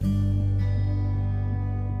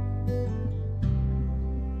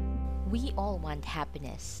We all want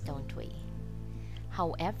happiness, don't we?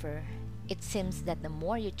 However, it seems that the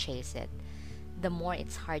more you chase it, the more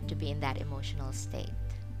it's hard to be in that emotional state.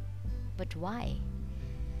 But why?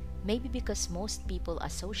 Maybe because most people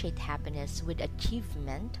associate happiness with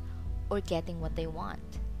achievement or getting what they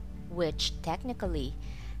want, which technically,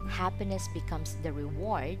 happiness becomes the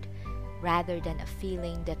reward rather than a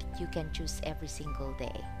feeling that you can choose every single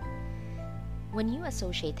day. When you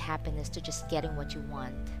associate happiness to just getting what you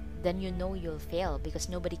want, then you know you'll fail because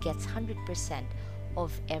nobody gets 100%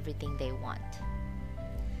 of everything they want.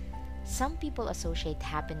 Some people associate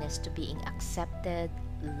happiness to being accepted,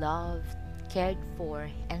 loved, cared for,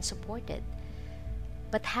 and supported.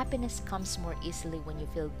 But happiness comes more easily when you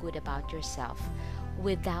feel good about yourself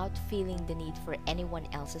without feeling the need for anyone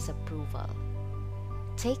else's approval.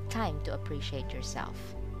 Take time to appreciate yourself.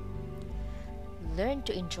 Learn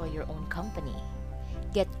to enjoy your own company.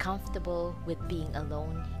 Get comfortable with being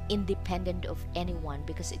alone, independent of anyone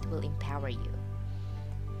because it will empower you.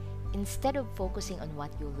 Instead of focusing on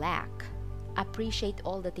what you lack, appreciate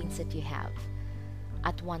all the things that you have.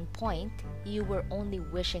 At one point, you were only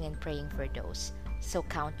wishing and praying for those, so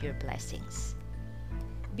count your blessings.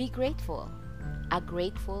 Be grateful. A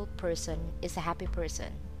grateful person is a happy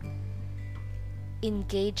person.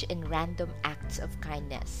 Engage in random acts of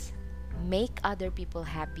kindness. Make other people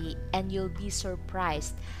happy, and you'll be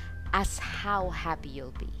surprised as how happy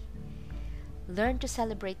you'll be. Learn to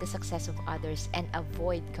celebrate the success of others and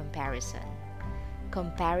avoid comparison.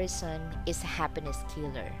 Comparison is a happiness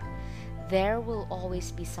killer. There will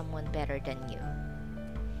always be someone better than you.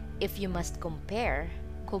 If you must compare,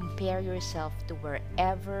 compare yourself to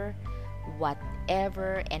wherever,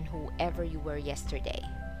 whatever, and whoever you were yesterday.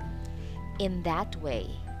 In that way,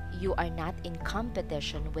 you are not in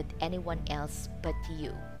competition with anyone else but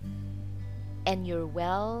you. And you're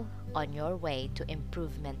well on your way to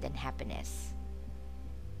improvement and happiness.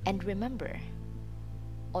 And remember,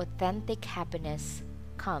 authentic happiness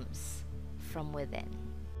comes from within.